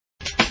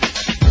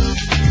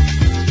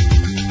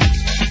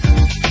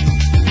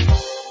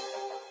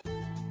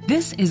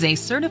This is a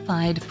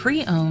certified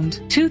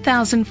pre-owned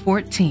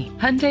 2014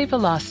 Hyundai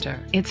Veloster.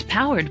 It's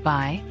powered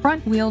by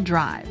front-wheel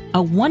drive,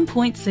 a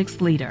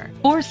 1.6-liter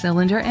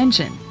four-cylinder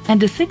engine,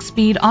 and a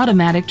 6-speed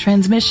automatic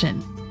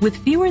transmission.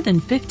 With fewer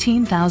than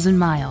 15,000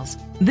 miles,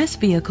 this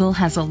vehicle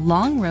has a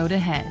long road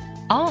ahead.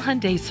 All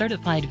Hyundai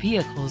certified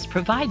vehicles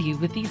provide you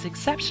with these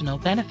exceptional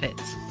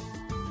benefits: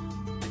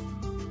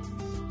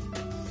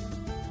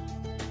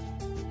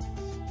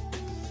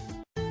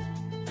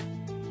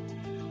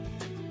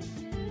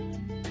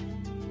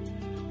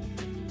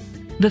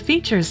 the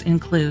features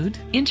include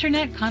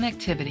internet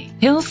connectivity,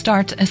 hill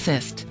start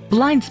assist,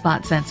 blind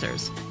spot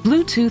sensors,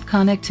 Bluetooth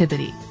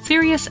connectivity,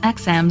 Sirius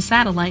XM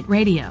satellite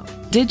radio,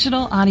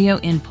 digital audio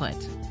input,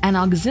 an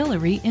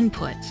auxiliary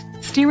input,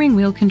 steering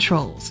wheel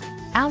controls,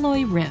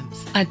 alloy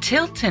rims, a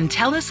tilt and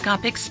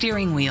telescopic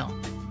steering wheel.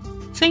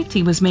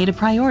 Safety was made a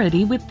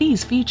priority with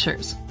these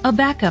features: a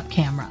backup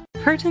camera,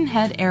 curtain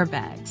head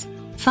airbags,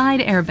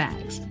 side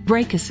airbags,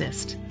 brake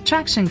assist,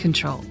 traction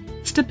control,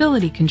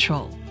 stability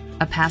control,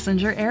 a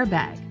passenger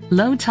airbag,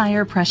 low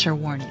tire pressure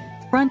warning,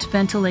 front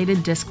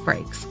ventilated disc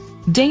brakes,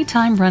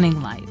 daytime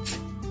running lights.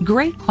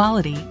 Great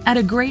quality at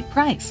a great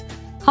price.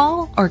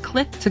 Call or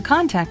click to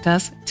contact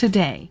us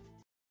today.